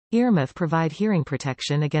Earmuff provide hearing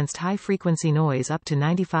protection against high-frequency noise up to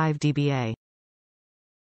 95 dBA.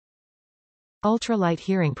 Ultralight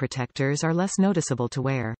hearing protectors are less noticeable to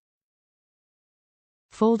wear.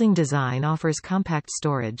 Folding design offers compact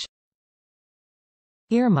storage.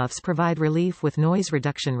 Earmuffs provide relief with noise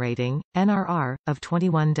reduction rating, NRR, of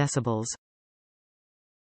 21 decibels.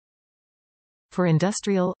 For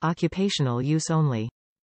industrial, occupational use only.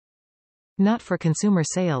 Not for consumer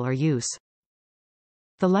sale or use.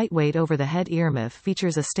 The lightweight over-the-head earmuff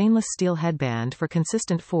features a stainless steel headband for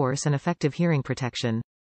consistent force and effective hearing protection.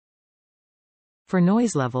 For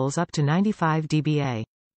noise levels up to 95 dBA.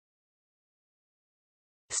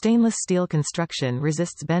 Stainless steel construction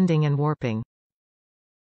resists bending and warping.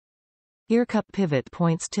 Earcup pivot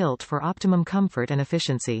points tilt for optimum comfort and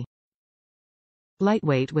efficiency.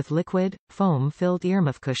 Lightweight with liquid, foam-filled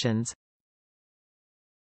earmuff cushions.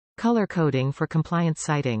 Color coding for compliant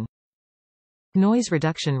sighting. Noise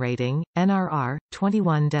reduction rating, NRR,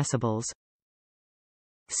 21 decibels.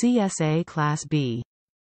 CSA Class B.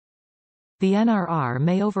 The NRR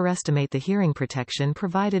may overestimate the hearing protection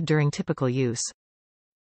provided during typical use.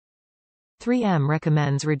 3M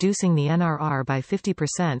recommends reducing the NRR by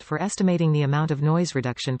 50% for estimating the amount of noise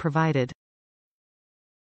reduction provided.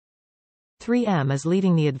 3M is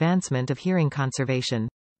leading the advancement of hearing conservation.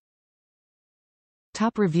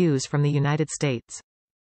 Top reviews from the United States.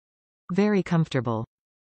 Very comfortable.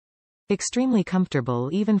 Extremely comfortable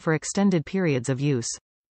even for extended periods of use.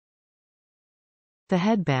 The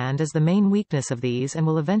headband is the main weakness of these and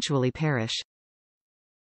will eventually perish.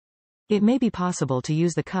 It may be possible to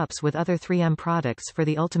use the cups with other 3M products for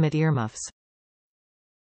the ultimate earmuffs.